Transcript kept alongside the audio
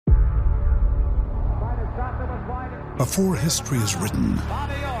Before history is written,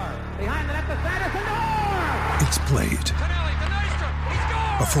 it's played.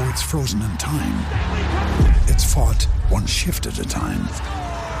 Before it's frozen in time, it's fought one shift at a time.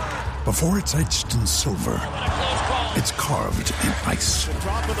 Before it's etched in silver, it's carved in ice.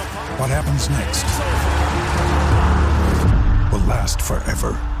 What happens next will last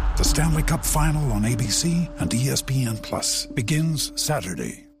forever. The Stanley Cup Final on ABC and ESPN Plus begins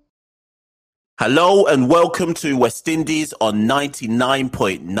Saturday. Hello and welcome to West Indies on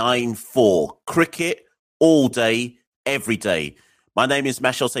 99.94. Cricket all day, every day. My name is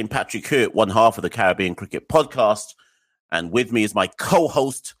Mashal St. Patrick Hurt, one half of the Caribbean Cricket Podcast. And with me is my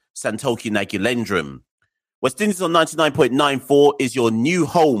co-host, Santoki Nagulendram. West Indies on 99.94 is your new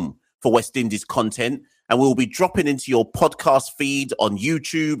home for West Indies content. And we'll be dropping into your podcast feed on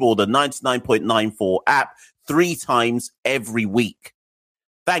YouTube or the 99.94 app 3 times every week.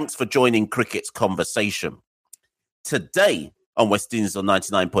 Thanks for joining Cricket's conversation. Today on West Indies on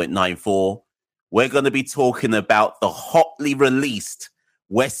 99.94, we're going to be talking about the hotly released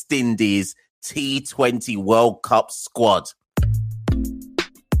West Indies T20 World Cup squad.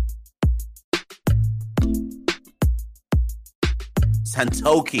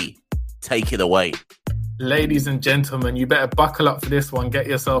 Santoki, take it away. Ladies and gentlemen, you better buckle up for this one. Get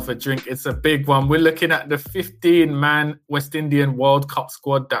yourself a drink. It's a big one. We're looking at the 15-man West Indian World Cup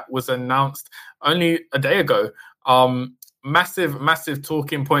squad that was announced only a day ago. Massive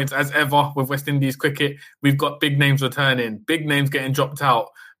talking points as ever with West Indies cricket. We've got big names returning, big names getting dropped out,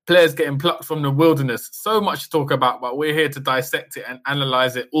 players getting plucked from the wilderness. So much to talk about, but we're here to dissect it and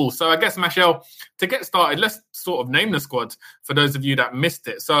analyse it all. So I guess, Mashal, to get started, let's sort of name the squad for those of you that missed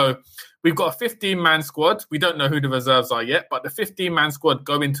it. So we've got a 15-man squad. We don't know who the reserves are yet, but the 15-man squad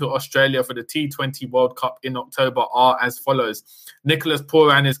going to Australia for the T20 World Cup in October are as follows. Nicholas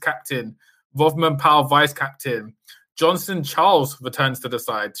Pooran is captain. Rovman Powell, vice-captain. Johnson Charles returns to the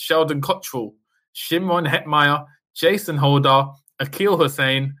side. Sheldon Cottrell. Shimron Hetmeyer. Jason Holder. Akil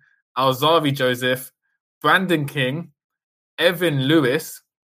Hussain. Alzari Joseph. Brandon King. Evan Lewis.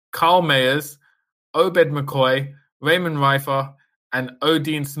 Carl Mayers. Obed McCoy. Raymond Reifer. And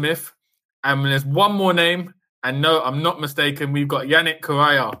Odin Smith. And there's one more name, and no, I'm not mistaken, we've got Yannick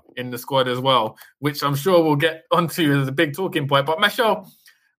Correa in the squad as well, which I'm sure we'll get onto as a big talking point. But Mashal,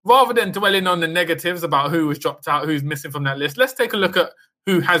 rather than dwelling on the negatives about who was dropped out, who's missing from that list, let's take a look at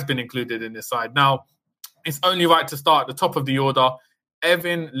who has been included in this side. Now, it's only right to start at the top of the order.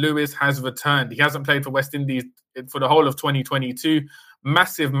 Evan Lewis has returned. He hasn't played for West Indies for the whole of 2022.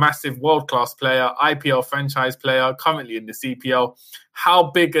 Massive world-class player, IPL franchise player, currently in the CPL. How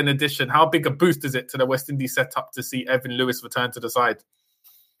big an addition, how big a boost is it to the West Indies setup to see Evan Lewis return to the side?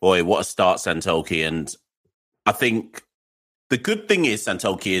 Boy, what a start, Santoki. And I think the good thing is,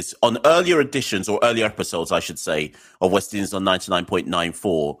 Santoki, is on earlier editions or earlier episodes, I should say, of West Indies on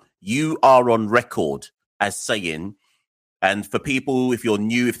 99.94, you are on record as saying, and for people, if you're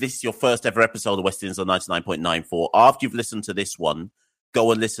new, if this is your first ever episode of West Indies on 99.94, after you've listened to this one,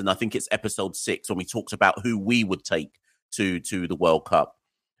 go and listen. I think it's episode 6 when we talked about who we would take to the World Cup.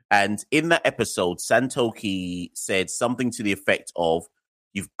 And in that episode, Santoki said something to the effect of,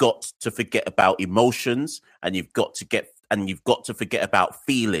 you've got to forget about emotions and you've got to forget about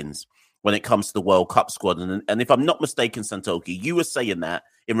feelings when it comes to the World Cup squad. And if I'm not mistaken, Santoki, you were saying that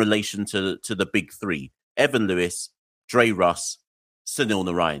in relation to the big 3, Evan Lewis, Dre Russ, Sunil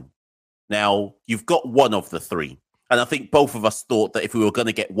Narayan. Now, you've got one of the 3. And I think both of us thought that if we were going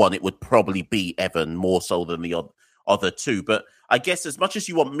to get one, it would probably be Evan more so than the other 2. But I guess as much as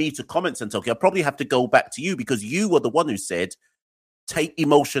you want me to comment, Santoki, I probably have to go back to you because you were the one who said, take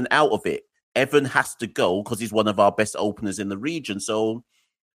emotion out of it. Evan has to go because he's one of our best openers in the region. So,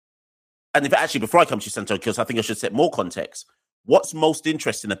 and if actually, before I come to you, Santoki, because I think I should set more context, what's most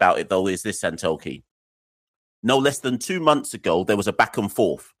interesting about it, though, is this, Santoki. No less than 2 months ago, there was a back and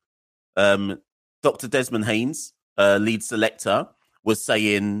forth. Dr. Desmond Haynes, lead selector, was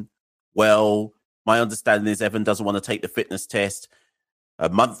saying, well, my understanding is Evan doesn't want to take the fitness test. A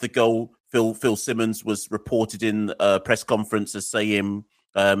month ago, Phil Simmons was reported in a press conference as saying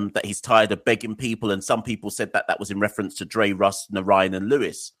that he's tired of begging people, and some people said that was in reference to Dre, Russ, Narayan and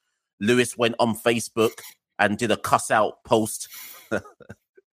Lewis. Lewis went on Facebook and did a cuss-out post.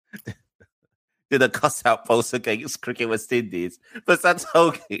 Did a cuss-out post against Cricket West Indies. But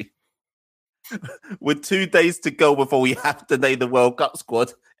Santoki, with 2 days to go before we have to name the World Cup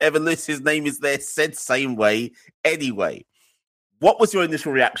squad, Evan Lewis's name is there, said same way. Anyway, what was your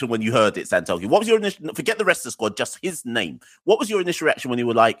initial reaction when you heard it, Santoki? What was your initial, forget the rest of the squad, just his name. What was your initial reaction when you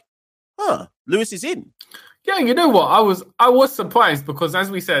were like, Lewis is in? Yeah, you know what? I was surprised because, as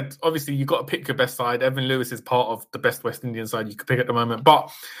we said, obviously you got to pick your best side. Evan Lewis is part of the best West Indian side you could pick at the moment.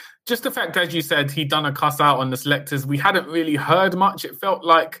 But just the fact, as you said, he'd done a cuss out on the selectors. We hadn't really heard much. It felt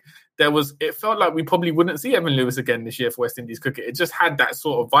like we probably wouldn't see Evan Lewis again this year for West Indies cricket. It just had that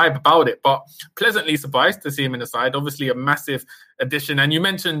sort of vibe about it. But pleasantly surprised to see him in the side. Obviously, a massive addition. And you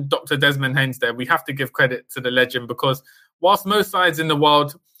mentioned Dr. Desmond Haynes there. We have to give credit to the legend because whilst most sides in the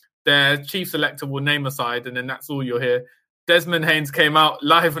world, their chief selector will name a side and then that's all you'll hear, Desmond Haynes came out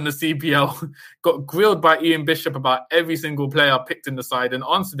live on the CPL, got grilled by Ian Bishop about every single player picked in the side and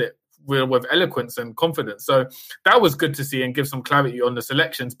answered it with eloquence and confidence. So that was good to see and give some clarity on the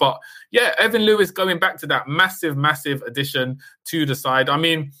selections. But yeah, Evan Lewis going back to that massive, massive addition to the side. I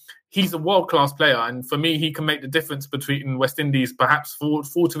mean, he's a world-class player. And for me, he can make the difference between West Indies perhaps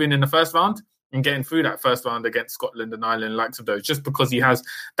faltering in the first round and getting through that first round against Scotland and Ireland, likes of those, just because he has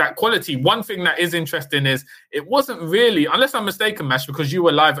that quality. One thing that is interesting is it wasn't really, unless I'm mistaken, Mash, because you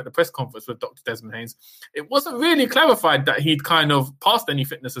were live at the press conference with Dr. Desmond Haynes, it wasn't really clarified that he'd kind of passed any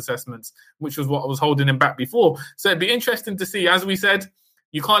fitness assessments, which was what was holding him back before. So it'd be interesting to see, as we said,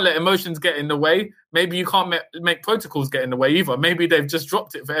 you can't let emotions get in the way. Maybe you can't make protocols get in the way either. Maybe they've just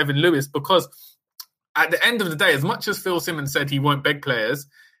dropped it for Evan Lewis because at the end of the day, as much as Phil Simmons said he won't beg players,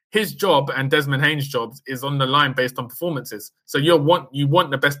 his job and Desmond Haynes' job is on the line based on performances. So you want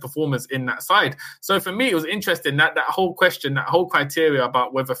the best performers in that side. So for me, it was interesting that whole question, that whole criteria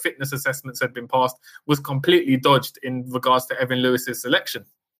about whether fitness assessments had been passed was completely dodged in regards to Evan Lewis's selection.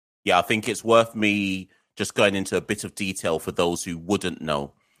 Yeah, I think it's worth me just going into a bit of detail for those who wouldn't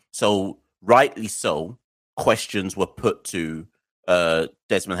know. So rightly so, questions were put to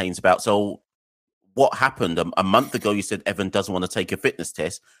Desmond Haynes about, so what happened a month ago? You said Evan doesn't want to take a fitness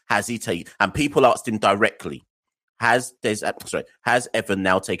test. Has he taken? And people asked him directly, has Evan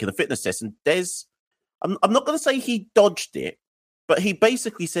now taken a fitness test? And I'm not going to say he dodged it, but he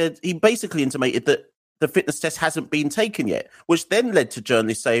basically intimated that the fitness test hasn't been taken yet, which then led to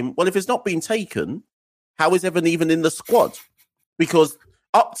journalists saying, well, if it's not been taken, how is Evan even in the squad? Because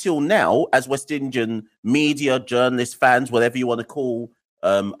up till now, as West Indian media, journalists, fans, whatever you want to call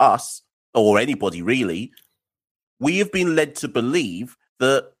us, or anybody really, we have been led to believe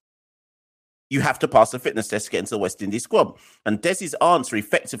that you have to pass a fitness test to get into the West Indies squad. And Des's answer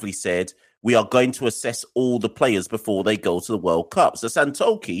effectively said, we are going to assess all the players before they go to the World Cup. So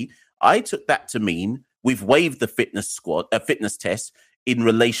Santoki, I took that to mean we've waived the fitness test in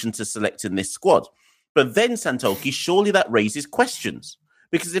relation to selecting this squad. But then Santoki, surely that raises questions.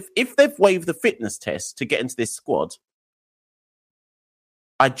 Because if they've waived the fitness test to get into this squad,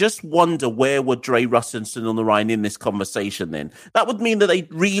 I just wonder where were Dre Russ and Sunil Narayan in this conversation then? That would mean that they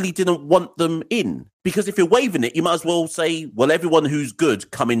really didn't want them in. Because if you're waiving it, you might as well say, well, everyone who's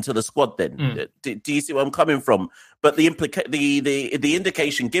good, come into the squad then. Do you see where I'm coming from? But the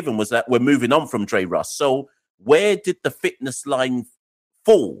indication given was that we're moving on from Dre Russ. So where did the fitness line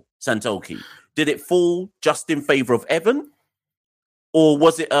fall, Santoki? Did it fall just in favour of Evan? Or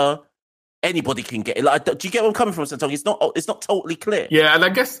was it anybody can get it? Like, do you get where I'm coming from, Santoki? It's not totally clear. Yeah, and I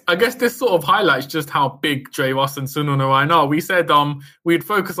guess this sort of highlights just how big Dre Ross and Sunil Narayan are. We said we'd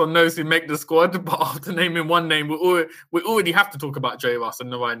focus on those who make the squad, but after naming one name, we already have to talk about Dre Ross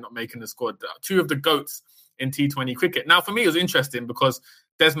and Narayan not making the squad. Two of the GOATs in T20 cricket. Now, for me, it was interesting because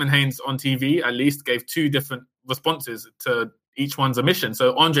Desmond Haynes on TV at least gave two different responses to each one's omission.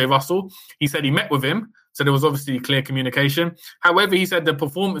 So Andre Russell, he said he met with him. So there was obviously clear communication. However, he said the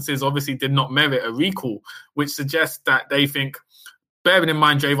performances obviously did not merit a recall, which suggests that they think, bearing in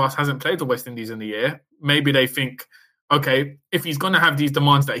mind J. Ross hasn't played for West Indies in the year, maybe they think, okay, if he's going to have these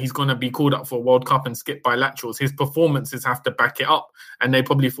demands that he's going to be called up for a World Cup and skip bilaterals, his performances have to back it up. And they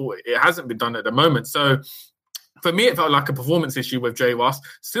probably thought it hasn't been done at the moment. So for me, it felt like a performance issue with J. Ross.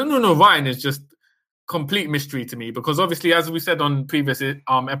 Sunil Narayan is just complete mystery to me because obviously, as we said on previous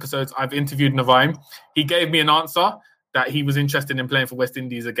episodes, I've interviewed Narayan. He gave me an answer that he was interested in playing for West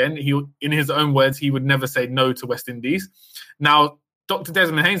Indies again. He, in his own words, he would never say no to West Indies. Now, Dr.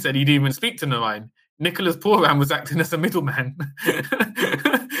 Desmond Haynes said he didn't even speak to Narayan. Nicholas Pooran was acting as a middleman.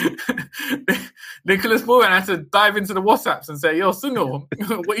 Nicholas Pooran had to dive into the WhatsApps and say, yo, Sunil,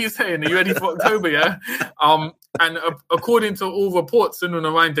 what are you saying? Are you ready for October, yeah? And according to all reports, Sunil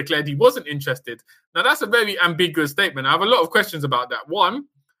Narayan declared he wasn't interested. Now, that's a very ambiguous statement. I have a lot of questions about that. One,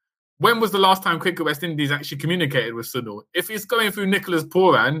 when was the last time Cricket West Indies actually communicated with Sunil? If it's going through Nicholas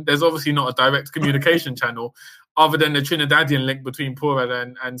Pooran, there's obviously not a direct communication channel other than the Trinidadian link between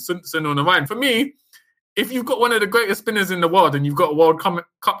Pooran and Sunil Narayan. For me, if you've got one of the greatest spinners in the world and you've got a World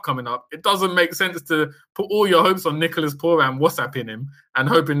Cup coming up, it doesn't make sense to put all your hopes on Nicholas Pooran WhatsApping him and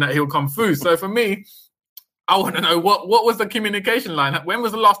hoping that he'll come through. So for me, I want to know what was the communication line? When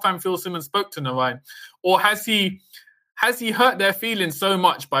was the last time Phil Simmons spoke to Narayan? Or has he hurt their feelings so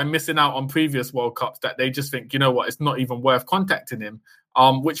much by missing out on previous World Cups that they just think, you know what, it's not even worth contacting him?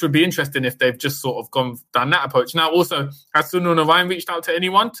 Which would be interesting if they've just sort of gone down that approach. Now, also, has Sunil Narayan reached out to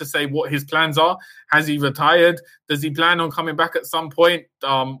anyone to say what his plans are? Has he retired? Does he plan on coming back at some point?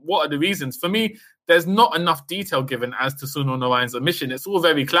 What are the reasons? For me, there's not enough detail given as to Sunil Narayan's admission. It's all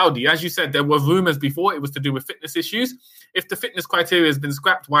very cloudy. As you said, there were rumours before it was to do with fitness issues. If the fitness criteria has been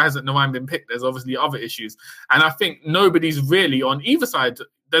scrapped, why hasn't Narayan been picked? There's obviously other issues. And I think nobody's really on either side.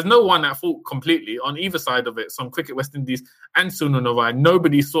 There's no one at fault completely on either side of it. Some Cricket West Indies and Sunil Narayan.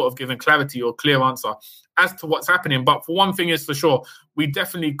 Nobody's sort of given clarity or clear answer as to what's happening. But for one thing is for sure, we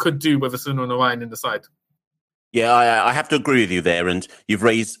definitely could do with a Sunil Narayan in the side. Yeah, I have to agree with you there. And you've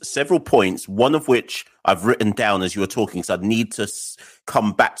raised several points, one of which I've written down as you were talking. So I need to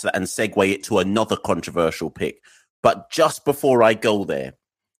come back to that and segue it to another controversial pick. But just before I go there,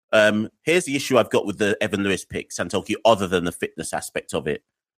 here's the issue I've got with the Evan Lewis pick, Santoki, other than the fitness aspect of it.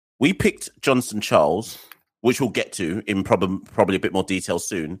 We picked Johnson Charles, which we'll get to in probably a bit more detail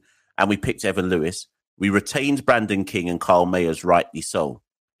soon. And we picked Evan Lewis. We retained Brandon King and Carl Mayers, rightly so.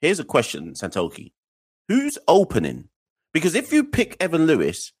 Here's a question, Santoki. Who's opening? Because if you pick Evan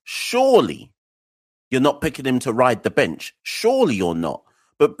Lewis, surely you're not picking him to ride the bench. Surely you're not.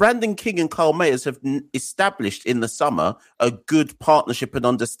 But Brandon King and Carl Mayers have established in the summer a good partnership and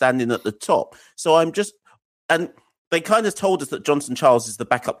understanding at the top. So and they kind of told us that Johnson Charles is the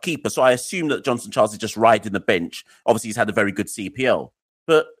backup keeper. So I assume that Johnson Charles is just riding the bench. Obviously, he's had a very good CPL.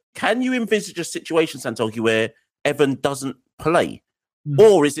 But can you envisage a situation, Santoki, where Evan doesn't play?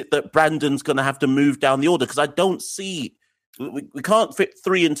 Or is it that Brandon's going to have to move down the order? Because I don't see... We can't fit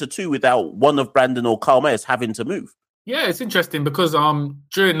 3 into 2 without one of Brandon or Carl Mayers having to move. Yeah, it's interesting because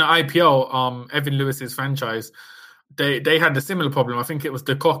during the IPL, Evan Lewis's franchise, they had a similar problem. I think it was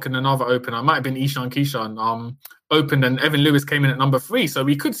De Kock and another opener. It might have been Ishan Kishan opened and Evan Lewis came in at number 3. So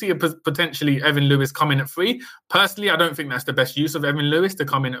we could see potentially Evan Lewis come in at 3. Personally, I don't think that's the best use of Evan Lewis to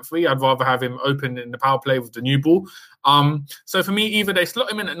come in at 3. I'd rather have him open in the power play with the new ball. So for me, either they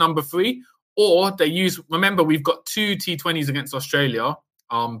slot him in at number 3 or they use... Remember, we've got 2 T20s against Australia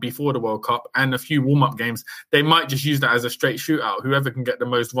before the World Cup and a few warm-up games. They might just use that as a straight shootout. Whoever can get the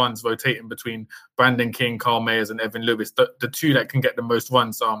most runs rotating between Brandon King, Carl Mayers and Evan Lewis, the 2 that can get the most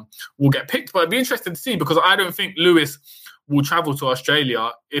runs will get picked. But it'd be interesting to see because I don't think Lewis will travel to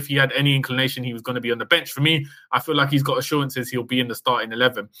Australia if he had any inclination he was going to be on the bench. For me, I feel like he's got assurances he'll be in the starting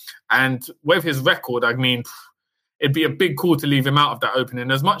 11. And with his record, I mean, it'd be a big call to leave him out of that opening.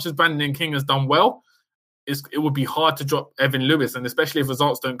 As much as Brandon King has done well, it would be hard to drop Evan Lewis, and especially if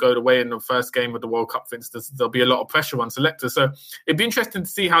results don't go the way in the first game of the World Cup, for instance, there'll be a lot of pressure on selectors. So it'd be interesting to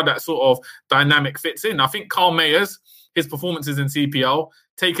see how that sort of dynamic fits in. I think Carl Mayers, his performances in CPL,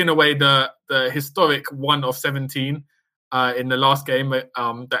 taking away the historic 1 of 17 in the last game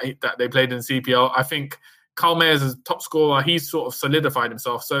that they played in CPL, I think Carl Mayers is top scorer. He's sort of solidified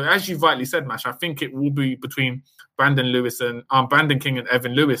himself. So as you've rightly said, Mash, I think it will be between Brandon King and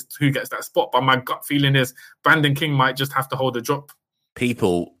Evan Lewis who gets that spot. But my gut feeling is Brandon King might just have to hold a drop.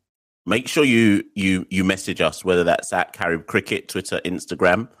 People, make sure you message us, whether that's at Carib Cricket, Twitter,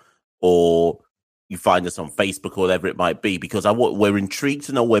 Instagram, or you find us on Facebook or whatever it might be, because we're intrigued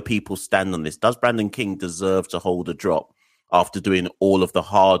to know where people stand on this. Does Brandon King deserve to hold a drop after doing all of the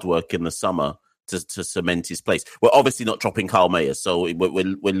hard work in the summer to cement his place? We're obviously not dropping Carl Mayers, so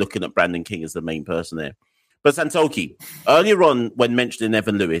we're looking at Brandon King as the main person there. But Santoki, earlier on when mentioning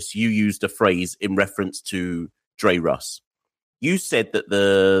Evan Lewis, you used a phrase in reference to Dre Russ. You said that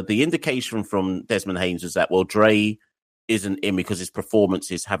the indication from Desmond Haynes was that, well, Dre isn't in because his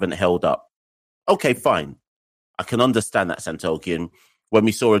performances haven't held up. Okay, fine. I can understand that, Santoki. And when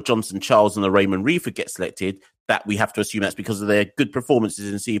we saw a Johnson Charles and a Raymond Reeford get selected, that we have to assume that's because of their good performances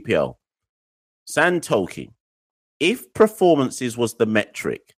in CPL. Santoki, if performances was the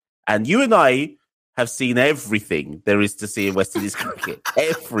metric, and you and I have seen everything there is to see in West Indies cricket,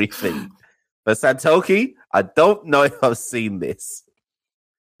 everything. But Santoki, I don't know if I've seen this.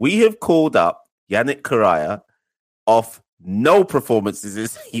 We have called up Yannick Correa off no performances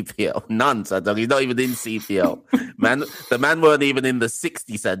in CPL. None, Santoki, not even in CPL. The man weren't even in the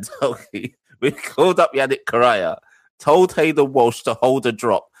 60, Santoki. We called up Yannick Correa, told Hayden Walsh to hold a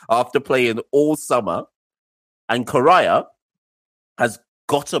drop after playing all summer, and Correa has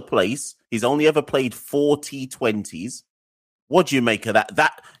got a place. He's only ever played 4 T20s. What do you make of that?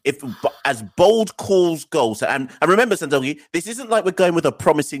 That, if as bold calls go, so, and remember, Santoki, this isn't like we're going with a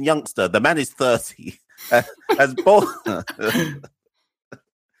promising youngster. The man is 30. As bold,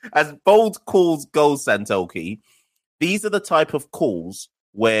 as bold calls go, Santoki, these are the type of calls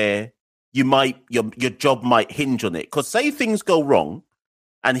where your job might hinge on it. Because say things go wrong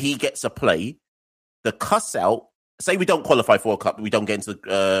and he gets a play, the cuss out, say we don't qualify for a cup, we don't get into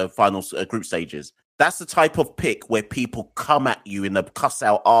the final group stages. That's the type of pick where people come at you in the cuss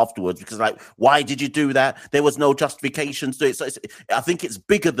out afterwards because, like, why did you do that? There was no justification to it. So I think it's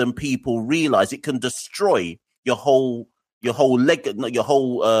bigger than people realize. It can destroy your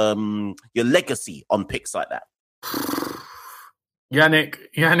legacy on picks like that. Yannick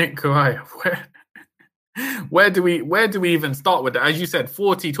Kouai, where do we even start with that? As you said,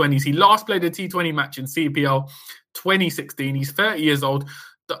 4 T20s. He last played a T20 match in CPL 2016. He's 30 years old.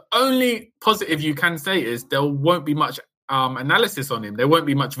 The only positive you can say is there won't be much analysis on him. There won't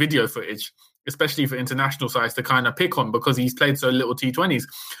be much video footage, especially for international sides to kind of pick on because he's played so little T20s.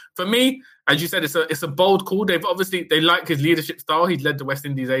 For me, as you said, it's a bold call. They like his leadership style. He's led the West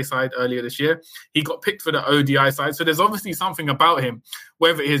Indies A side earlier this year. He got picked for the ODI side. So there's obviously something about him,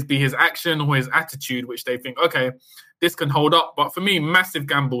 whether it be his action or his attitude, which they think, okay, this can hold up. But for me, massive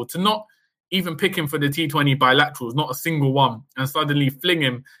gamble to not even pick him for the T20 bilaterals, not a single one, and suddenly fling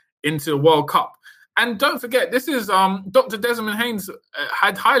him into the World Cup. And don't forget, this is Dr. Desmond Haynes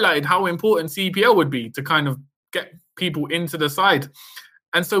had highlighted how important CPL would be to kind of get people into the side.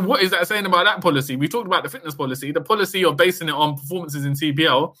 And so what is that saying about that policy? We talked about the fitness policy, the policy of basing it on performances in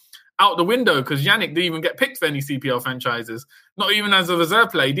CPL, out the window because Yannick didn't even get picked for any CPL franchises, not even as a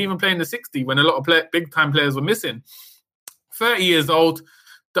reserve player. He didn't even play in the 60 when a lot of big-time players were missing. 30 years old.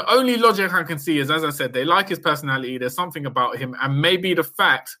 The only logic I can see is, as I said, they like his personality. There's something about him. And maybe the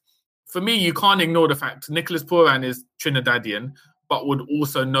fact, for me, you can't ignore the fact Nicholas Pooran is Trinidadian, but would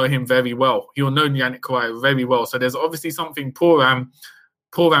also know him very well. He'll know Yannick Kouai very well. So there's obviously something Pooran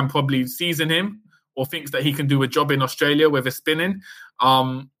probably sees in him or thinks that he can do a job in Australia with his spinning.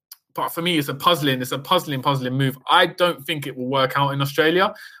 But for me, it's a puzzling move. I don't think it will work out in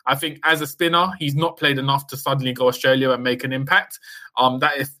Australia. I think as a spinner, he's not played enough to suddenly go Australia and make an impact.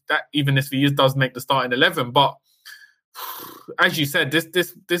 Even if he does make the starting 11. But as you said, this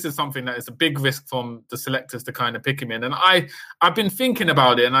is something that is a big risk from the selectors to kind of pick him in. And I've been thinking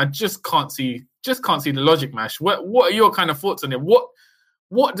about it, and I just can't see the logic, Mash. What are your kind of thoughts on it?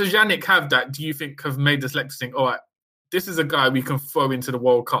 What does Yannick have that do you think have made the selectors think, all right, this is a guy we can throw into the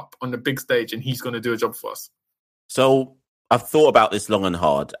World Cup on the big stage and he's going to do a job for us? So I've thought about this long and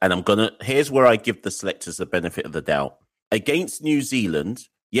hard, and here's where I give the selectors the benefit of the doubt. Against New Zealand,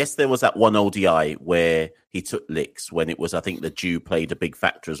 yes, there was that one ODI where he took licks when it was, I think the Dew played a big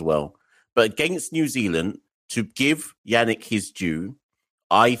factor as well. But against New Zealand, to give Yannick his due,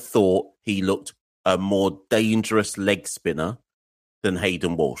 I thought he looked a more dangerous leg spinner than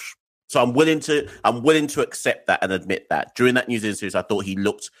Hayden Walsh. So I'm willing to accept that and admit that. During that New Zealand series, I thought he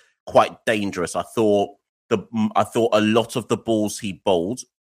looked quite dangerous. I thought a lot of the balls he bowled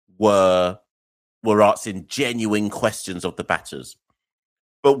were asking genuine questions of the batters.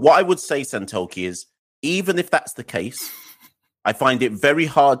 But what I would say, Santoki, is even if that's the case, I find it very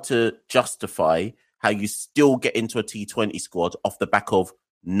hard to justify how you still get into a T20 squad off the back of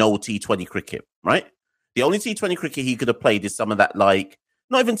no T20 cricket, right? The only T20 cricket he could have played is some of that, like,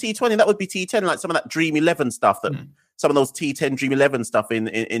 not even T20, that would be T10, like some of that Dream 11 stuff, some of those T10 Dream 11 stuff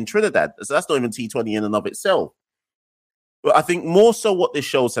in Trinidad. So that's not even T20 in and of itself. But I think more so what this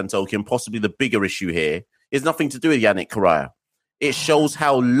shows, Santoki, and possibly the bigger issue here, is nothing to do with Yannick Kouai. It shows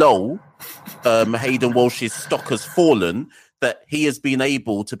how low Hayden Walsh's stock has fallen, that he has been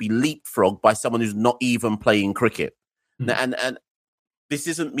able to be leapfrogged by someone who's not even playing cricket. And this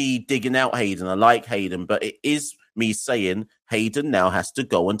isn't me digging out Hayden. I like Hayden, but it is me saying Hayden now has to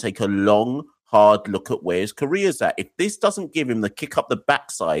go and take a long, hard look at where his career's at. If this doesn't give him the kick up the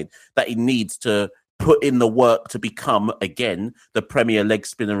backside that he needs to put in the work to become, again, the premier leg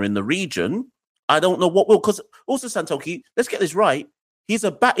spinner in the region, I don't know what will. Because also, Santoki, let's get this right. He's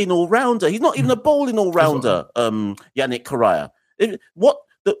a batting all-rounder. He's not even a bowling all-rounder, Yannick Kouai.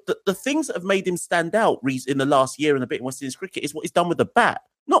 The things that have made him stand out in the last year and a bit in West Indies cricket is what he's done with the bat,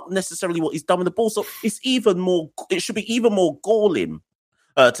 not necessarily what he's done with the ball. So it should be even more galling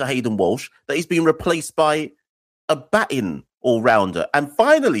to Hayden Walsh that he's been replaced by a batting all-rounder. And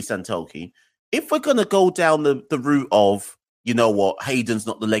finally, Santoki, if we're going to go down the route of, you know what, Hayden's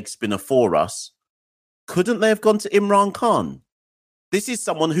not the leg spinner for us, couldn't they have gone to Imran Khan? This is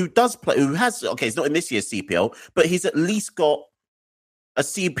someone who does play, it's not in this year's CPL, but he's at least got a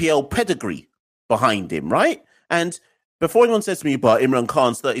CPL pedigree behind him, right? And before anyone says to me, but Imran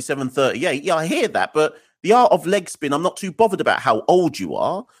Khan's 37, 38, yeah, I hear that, but the art of leg spin, I'm not too bothered about how old you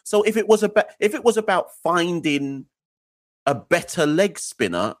are. So if it was about finding a better leg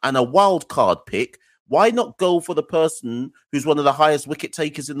spinner and a wild card pick, why not go for the person who's one of the highest wicket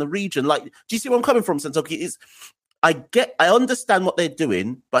takers in the region? Like, do you see where I'm coming from, Santoki? I understand what they're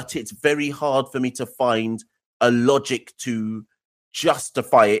doing, but it's very hard for me to find a logic to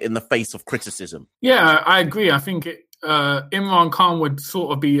justify it in the face of criticism. Yeah, I agree. I think Imran Khan would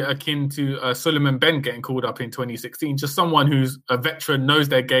sort of be akin to Suleiman Ben getting called up in 2016. Just someone who's a veteran, knows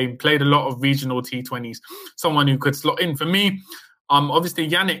their game, played a lot of regional T20s, someone who could slot in. For me, obviously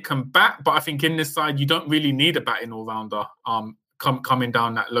Yannick can bat, but I think in this side, you don't really need a batting all-rounder. Coming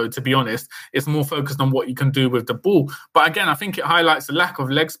down that low, to be honest. It's more focused on what you can do with the ball. But again, I think it highlights the lack of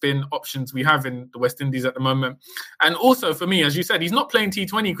leg spin options we have in the West Indies at the moment. And also for me, as you said, he's not playing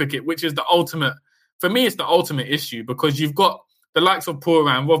T20 cricket, which is the ultimate, for me, it's the ultimate issue, because you've got the likes of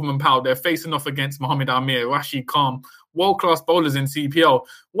Pooran, Rodman Powell, they're facing off against Mohammad Amir, Rashid Khan, world-class bowlers in CPL.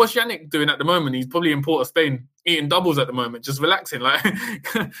 What's Yannick doing at the moment? He's probably in Port of Spain, eating doubles at the moment, just relaxing.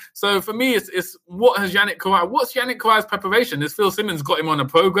 So for me, it's what has Yannick Khawaja? What's Yannick Khawaja's preparation? Has Phil Simmons got him on a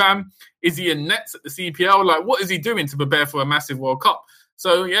program? Is he in nets at the CPL? What is he doing to prepare for a massive World Cup?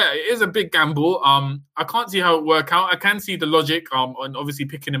 So yeah, it is a big gamble. I can't see how it work out. I can see the logic on obviously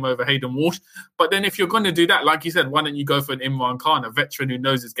picking him over Hayden Walsh. But then if you're going to do that, like you said, why don't you go for an Imran Khan, a veteran who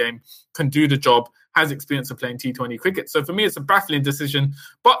knows his game, can do the job, has experience of playing T20 cricket. So for me, it's a baffling decision.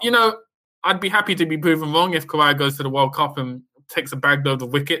 But, I'd be happy to be proven wrong if Khawaja goes to the World Cup and takes a bag load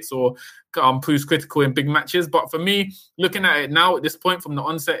of wickets or proves critical in big matches. But for me, looking at it now at this point from the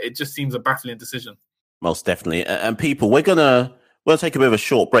onset, it just seems a baffling decision. Most definitely. And people, we'll take a bit of a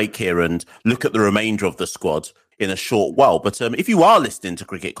short break here and look at the remainder of the squad in a short while. But if you are listening to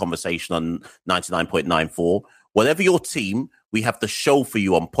Cricket Conversation on 99.94, whatever your team, we have the show for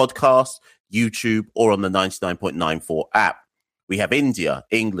you on podcast, YouTube, or on the 99.94 app. We have India,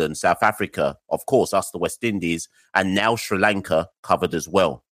 England, South Africa, of course, us, the West Indies, and now Sri Lanka covered as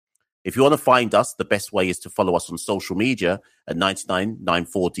well. If you want to find us, the best way is to follow us on social media at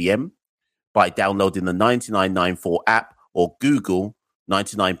 9994DM by downloading the 9994 app or Google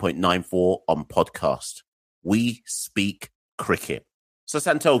 99.94 on podcast. We speak cricket. So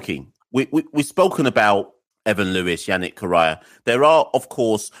Santoki, we've spoken about Evan Lewis, Yannick Khawaja. There are, of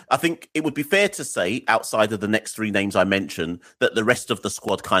course, I think it would be fair to say, outside of the next three names I mentioned, that the rest of the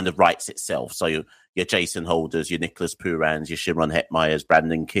squad kind of writes itself. So your Jason Holders, your Nicholas Purans, your Shimron Hetmeyers,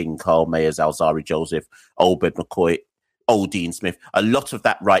 Brandon King, Carl Mayers, Alzari Joseph, Obed McCoy, Dean Smith. A lot of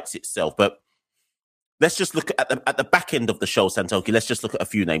that writes itself. But let's just look at the back end of the show, Santoki. Let's just look at a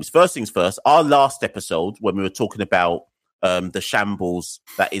few names. First things first, our last episode, when we were talking about the shambles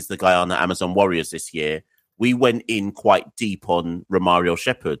that is the Guyana Amazon Warriors this year, we went in quite deep on Romario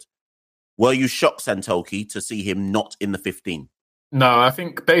Shepherd. Were you shocked, Santoki, to see him not in the 15? No, I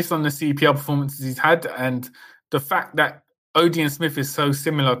think based on the CPL performances he's had and the fact that Odean Smith is so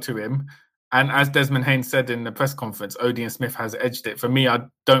similar to him, and as Desmond Haynes said in the press conference, Odean Smith has edged it. For me, I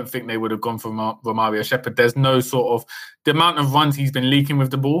don't think they would have gone for Romario Shepherd. There's no sort of... The amount of runs he's been leaking with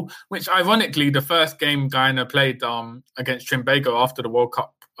the ball, which ironically, the first game Guyana played against Trinbago after the World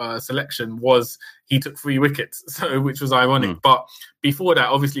Cup selection was he took 3 wickets, which was ironic. But before that,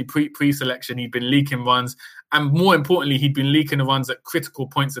 obviously pre-selection, he'd been leaking runs. And more importantly, he'd been leaking the runs at critical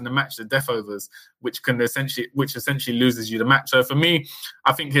points in the match, the death overs, which essentially loses you the match. So for me,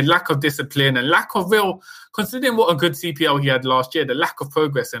 I think his lack of discipline and lack of real, considering what a good CPL he had last year, the lack of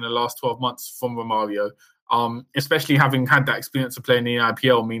progress in the last 12 months from Romario, especially having had that experience of playing in the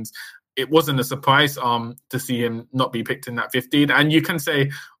IPL, means it wasn't a surprise to see him not be picked in that 15. And you can say,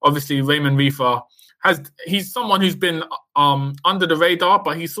 obviously, Raymond Reefer he's someone who's been under the radar,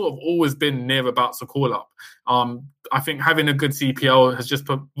 but he's sort of always been nearabouts a call-up. I think having a good CPL has just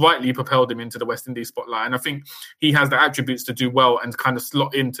rightly propelled him into the West Indies spotlight. And I think he has the attributes to do well and kind of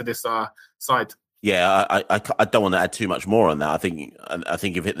slot into this side. Yeah, I don't want to add too much more on that. I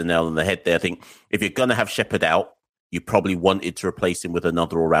think you've hit the nail on the head there. I think if you're going to have Shepherd out, you probably wanted to replace him with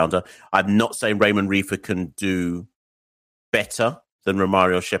another all-rounder. I'm not saying Raymond Reefer can do better than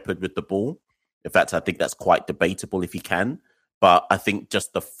Romario Shepherd with the ball. In fact, I think that's quite debatable if he can. But I think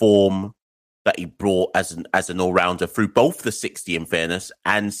just the form that he brought as an all-rounder through both the 60, in fairness,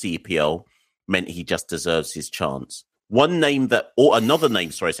 and CPL meant he just deserves his chance. Another name,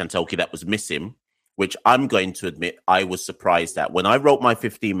 Santoki, that was missing, which I'm going to admit I was surprised at. When I wrote my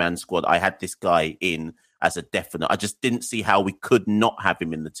 15-man squad, I had this guy in as a definite. I just didn't see how we could not have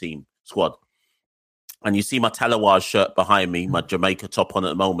him in the team squad. And you see my Talawaj shirt behind me, my Jamaica top on at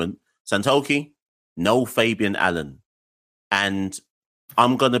the moment. Santoki, no Fabian Allen. And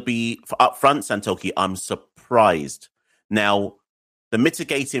I'm going to be up front, Santoki, I'm surprised. Now, the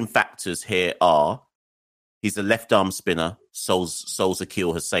mitigating factors here are He's a left-arm spinner, so's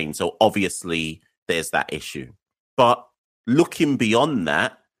Akil Hussain. So obviously there's that issue. But looking beyond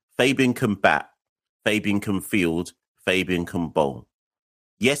that, Fabian can bat, Fabian can field, Fabian can bowl.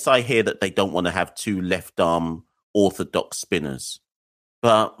 Yes, I hear that they don't want to have two left-arm orthodox spinners.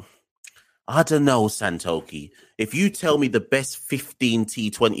 But I don't know, Santoki. If you tell me the best 15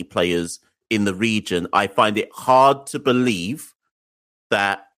 T20 players in the region, I find it hard to believe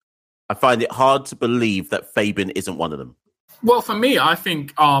that Fabian isn't one of them. Well, for me, I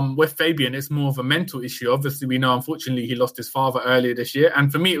think with Fabian, it's more of a mental issue. Obviously, we know, unfortunately, he lost his father earlier this year.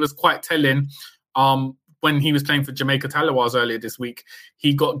 And for me, it was quite telling when he was playing for Jamaica Talawars earlier this week.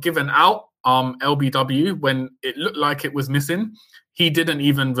 He got given out LBW when it looked like it was missing. He didn't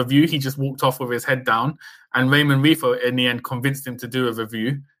even review. He just walked off with his head down. And Raymond Reefer, in the end, convinced him to do a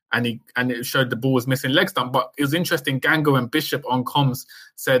review. And it showed the ball was missing leg stump. But it was interesting. Gango and Bishop on comms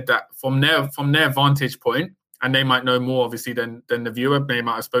said that from their vantage point, and they might know more obviously than the viewer. They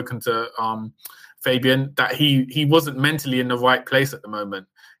might have spoken to Fabian, that he wasn't mentally in the right place at the moment.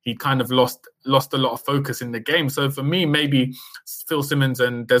 He kind of lost a lot of focus in the game. So for me, maybe Phil Simmons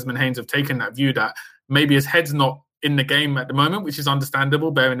and Desmond Haynes have taken that view that maybe his head's not in the game at the moment, which is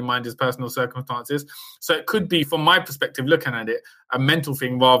understandable, bearing in mind his personal circumstances. So it could be, from my perspective, looking at it, a mental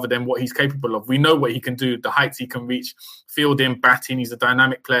thing rather than what he's capable of. We know what he can do, the heights he can reach, fielding, batting. He's a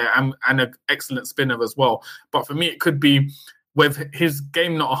dynamic player and an excellent spinner as well. But for me, it could be with his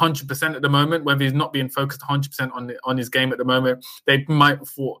game not 100% at the moment, whether he's not being focused 100% on his game at the moment, they might have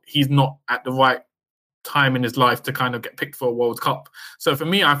thought he's not at the right time in his life to kind of get picked for a World Cup. So for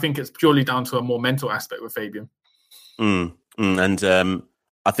me, I think it's purely down to a more mental aspect with Fabian. And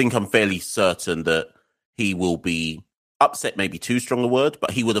I think I'm fairly certain that he will be upset, maybe too strong a word,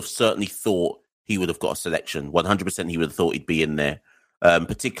 but he would have certainly thought he would have got a selection. 100% he would have thought he'd be in there.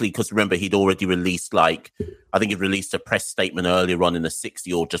 Particularly because, remember, he'd already released, I think he released a press statement earlier on in the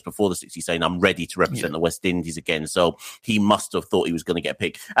 60 or just before the 60 saying, I'm ready to represent the West Indies again. So he must have thought he was going to get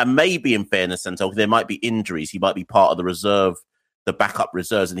picked. And maybe, in fairness, Santoki, there might be injuries. He might be part of the reserve, the backup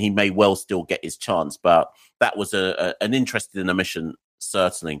reserves, and he may well still get his chance. But that was an interesting omission,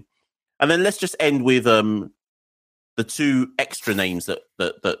 certainly. And then let's just end with the two extra names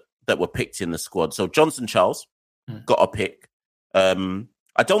that were picked in the squad. So Johnson Charles got a pick.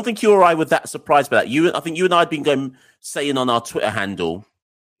 I don't think you or I were that surprised by that. I think you and I had been saying on our Twitter handle,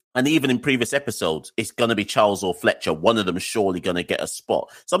 and even in previous episodes, it's going to be Charles or Fletcher. One of them is surely going to get a spot.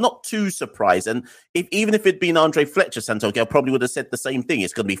 So I'm not too surprised. And even if it'd been Andre Fletcher, Santoki, I probably would have said the same thing.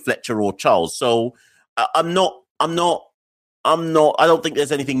 It's going to be Fletcher or Charles. So I don't think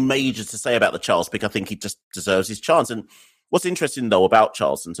there's anything major to say about the Charles pick. I think he just deserves his chance. And what's interesting, though, about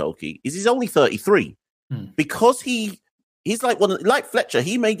Charles, Santoki, is he's only 33. Because he's like Fletcher,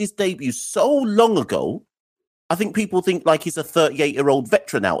 he made his debut so long ago. I think people think like he's a 38-year-old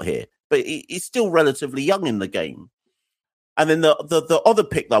veteran out here, but he's still relatively young in the game. And then the other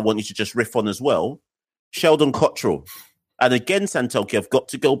pick that I want you to just riff on as well, Sheldon Cottrell. And again, Santoki, I've got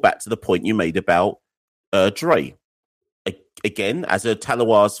to go back to the point you made about Dre. Again, as a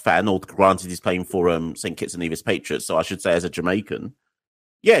Talawars fan, or granted he's playing for St. Kitts and Nevis Patriots, so I should say as a Jamaican,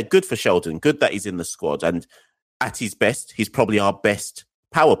 yeah, good for Sheldon. Good that he's in the squad. And at his best, he's probably our best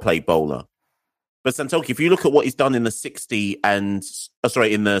power play bowler. But Santoki, if you look at what he's done in the 60 and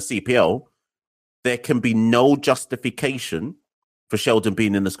in the CPL, there can be no justification for Sheldon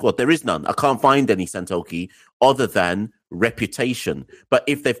being in the squad. There is none. I can't find any, Santoki, other than reputation. But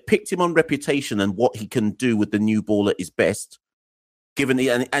if they've picked him on reputation and what he can do with the new ball at his best, given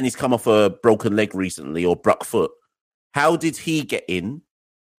and he's come off a broken leg recently or bruck foot, how did he get in?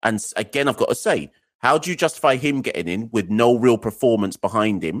 And again, I've got to say, how do you justify him getting in with no real performance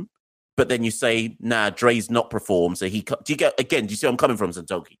behind him? But then you say, nah, Dre's not performed. So do you see where I'm coming from,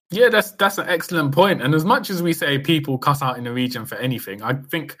 Santoki? Yeah, that's an excellent point. And as much as we say people cuss out in the region for anything, I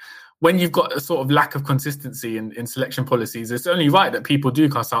think when you've got a sort of lack of consistency in selection policies, it's only right that people do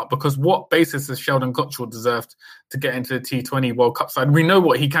cuss out, because what basis has Sheldon Cottrell deserved to get into the T20 World Cup side? We know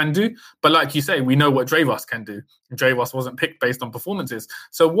what he can do, but like you say, we know what Dravas can do. Dravas wasn't picked based on performances.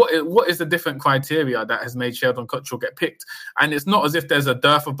 So what is the different criteria that has made Sheldon Cottrell get picked? And it's not as if there's a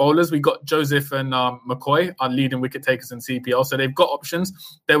dearth of bowlers. We got Joseph and McCoy, our leading wicket takers in CPL, so they've got options.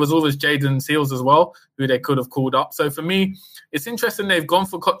 There was always Jaden Seals as well, who they could have called up. So for me, it's interesting they've gone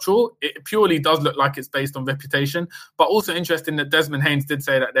for Cottrell. It purely does look like it's based on reputation, but also interesting that Desmond Haynes did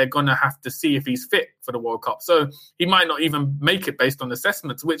say that they're going to have to see if he's fit for the World Cup. So he might not even make it based on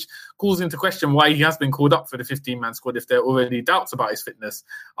assessments, which calls into question why he has been called up for the 15-man squad if there are already doubts about his fitness,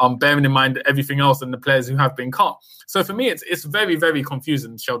 bearing in mind everything else and the players who have been cut. So for me, it's very, very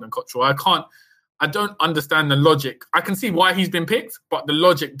confusing, Sheldon Cottrell. I don't understand the logic. I can see why he's been picked, but the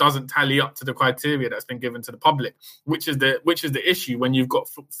logic doesn't tally up to the criteria that's been given to the public, which is the issue when you've got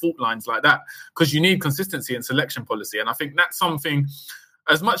fault lines like that, because you need consistency in selection policy. And I think that's something,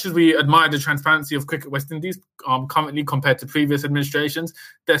 as much as we admire the transparency of Cricket West Indies currently compared to previous administrations,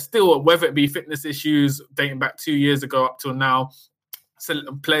 there's still, whether it be fitness issues dating back 2 years ago up till now,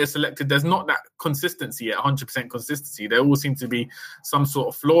 players selected, there's not that consistency yet, 100% consistency. There all seems to be some sort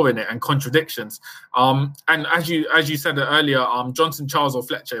of flaw in it and contradictions. And as you said earlier, Johnson, Charles or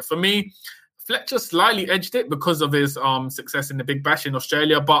Fletcher. For me, Fletcher slightly edged it because of his success in the Big Bash in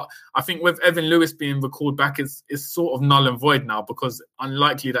Australia. But I think with Evan Lewis being recalled back, it's sort of null and void now, because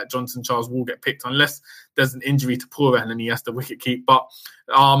unlikely that Johnson Charles will get picked unless there's an injury to Pooran and he has to wicket keep. But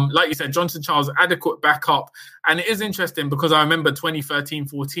like you said, Johnson Charles, adequate backup. And it is interesting because I remember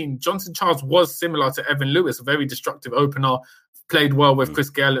 2013-14, Johnson Charles was similar to Evan Lewis, a very destructive opener, played well with Chris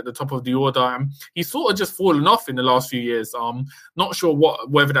Gayle at the top of the order. And he's sort of just fallen off in the last few years. Not sure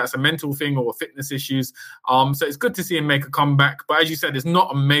whether that's a mental thing or fitness issues. So it's good to see him make a comeback. But as you said, it's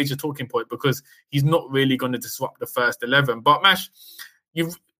not a major talking point because he's not really going to disrupt the first 11. But Mash,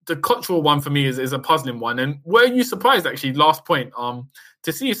 the cultural one for me is a puzzling one. And were you surprised, actually, last point,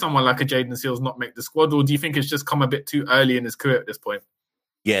 to see someone like a Jayden Seales not make the squad? Or do you think it's just come a bit too early in his career at this point?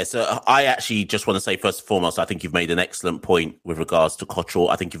 Yeah, so I actually just want to say, first and foremost, I think you've made an excellent point with regards to Cottrell.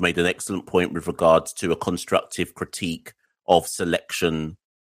 I think you've made an excellent point with regards to a constructive critique of selection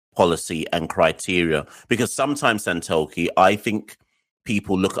policy and criteria. Because sometimes, Santoki, I think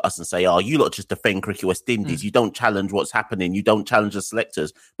people look at us and say, you lot just defend Cricket West Indies. You don't challenge what's happening. You don't challenge the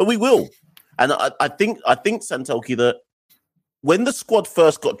selectors. But we will. And I think, Santoki, that when the squad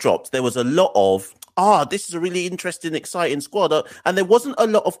first got dropped, there was a lot of, this is a really interesting, exciting squad. And there wasn't a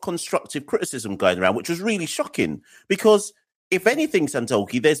lot of constructive criticism going around, which was really shocking. Because if anything,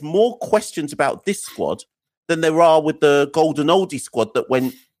 Santoki, there's more questions about this squad than there are with the Golden Oldie squad that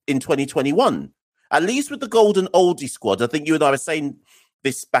went in 2021. At least with the Golden Oldie squad, I think you and I were saying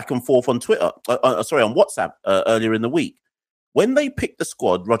this back and forth on Twitter, on WhatsApp earlier in the week. When they picked the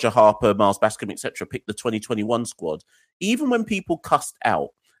squad, Roger Harper, Miles Bascom, etc., picked the 2021 squad, even when people cussed out,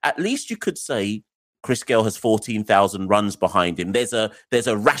 at least you could say Chris Gayle has 14,000 runs behind him. There's a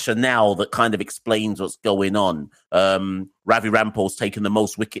rationale that kind of explains what's going on. Ravi Rampal's taken the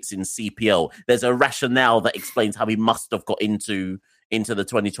most wickets in CPL. There's a rationale that explains how he must have got into the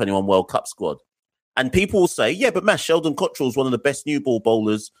 2021 World Cup squad. And people will say, yeah, but Mash, Sheldon Cottrell is one of the best new ball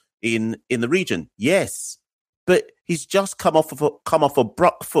bowlers in the region. Yes, but he's just come off a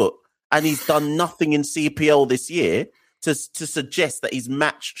bruck foot and he's done nothing in CPL this year to suggest that he's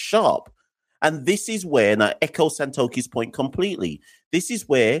match sharp. And this is where, and I echo Santoki's point completely, this is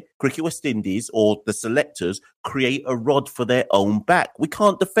where Cricket West Indies or the selectors create a rod for their own back. We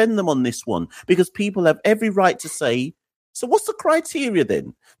can't defend them on this one because people have every right to say, so what's the criteria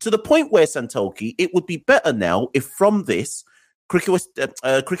then? To the point where, Santoki, it would be better now if from this, Cricket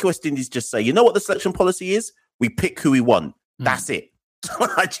West Indies just say, you know what the selection policy is? We pick who we want. That's it.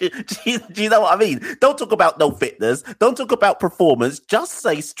 do you know what I mean? Don't talk about no fitness. Don't talk about performance. Just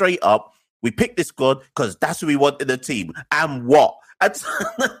say straight up, we picked this squad because that's who we want in the team. And what? And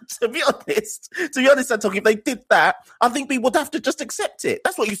to be honest, Santoki, if they did that, I think we would have to just accept it.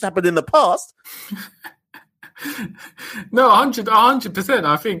 That's what used to happen in the past. No, 100%.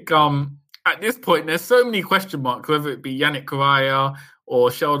 I think at this point, there's so many question marks, whether it be Yannick Correa or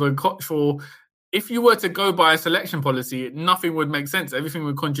Sheldon Cottrell. If you were to go by a selection policy, nothing would make sense. Everything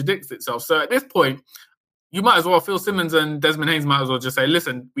would contradict itself. So at this point, you might as well, Phil Simmons and Desmond Haynes might as well just say,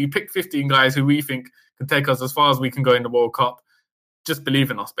 listen, we picked 15 guys who we think can take us as far as we can go in the World Cup. Just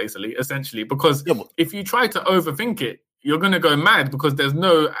believe in us, basically, essentially. Because if you try to overthink it, you're going to go mad because there's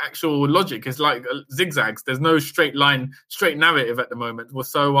no actual logic. It's like zigzags. There's no straight narrative at the moment.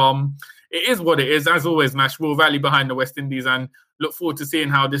 So it is what it is. As always, Mash, we'll rally behind the West Indies and look forward to seeing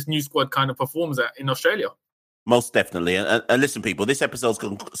how this new squad kind of performs in Australia. Most definitely. And listen, people, this episode's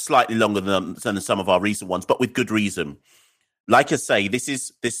gone slightly longer than some of our recent ones, but with good reason. Like I say,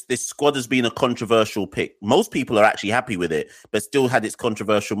 this squad has been a controversial pick. Most people are actually happy with it, but still had its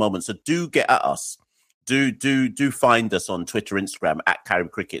controversial moments. So do get at us. Do find us on Twitter, Instagram, at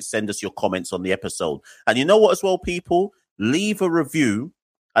Carib Cricket. Send us your comments on the episode. And you know what as well, people? Leave a review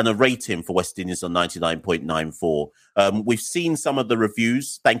and a rating for West Indies on 99.94. We've seen some of the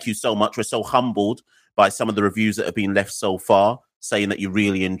reviews. Thank you so much. We're so humbled by some of the reviews that have been left so far, saying that you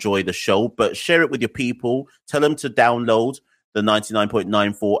really enjoy the show. But share it with your people. Tell them to download the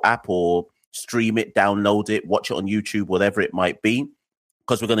 99.94 app or stream it, download it, watch it on YouTube, whatever it might be,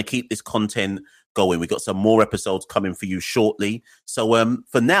 because we're going to keep this content going. We've got some more episodes coming for you shortly. So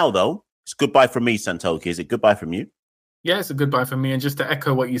for now, though, It's goodbye from me, Santoki. Is it goodbye from you? Yeah, it's a goodbye from me. And just to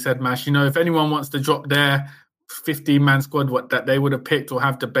echo what you said, Mash, if anyone wants to drop their 15-man squad that they would have picked or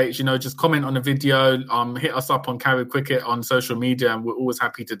have debates, just comment on the video, hit us up on Carib Cricket on social media, and we're always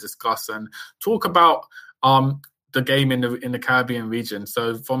happy to discuss and talk about the game in the Caribbean region.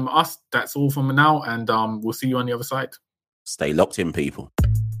 So from us, that's all from now, and we'll see you on the other side. Stay locked in, people.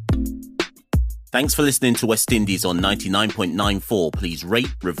 Thanks for listening to West Indies on 99.94. Please rate,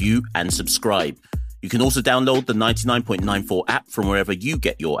 review, and subscribe. You can also download the 99.94 app from wherever you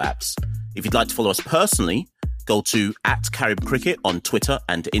get your apps. If you'd like to follow us personally, go to @CaribCricket on Twitter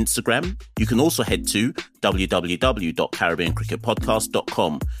and Instagram. You can also head to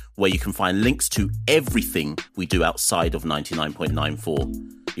www.caribbeancricketpodcast.com, where you can find links to everything we do outside of 99.94.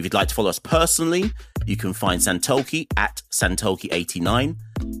 If you'd like to follow us personally, you can find Santoki @Santoki89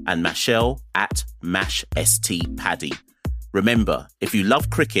 and Mashel @MashSTPaddy. Remember, if you love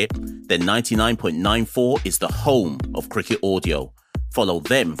cricket, then 99.94 is the home of cricket audio. Follow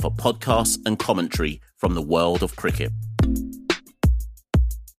them for podcasts and commentary from the world of cricket.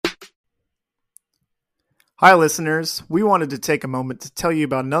 Hi, listeners. We wanted to take a moment to tell you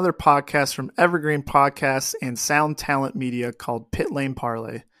about another podcast from Evergreen Podcasts and Sound Talent Media called Pit Lane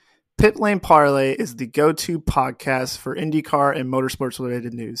Parlay. Pit Lane Parlay is the go-to podcast for IndyCar and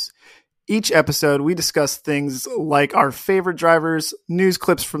motorsports-related news. Each episode, we discuss things like our favorite drivers, news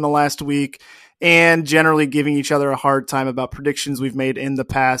clips from the last week, and generally giving each other a hard time about predictions we've made in the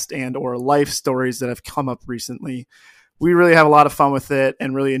past and or life stories that have come up recently. We really have a lot of fun with it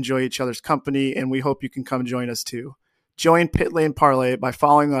and really enjoy each other's company, and we hope you can come join us too. Join Pit Lane Parlay by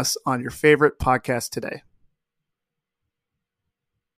following us on your favorite podcast today.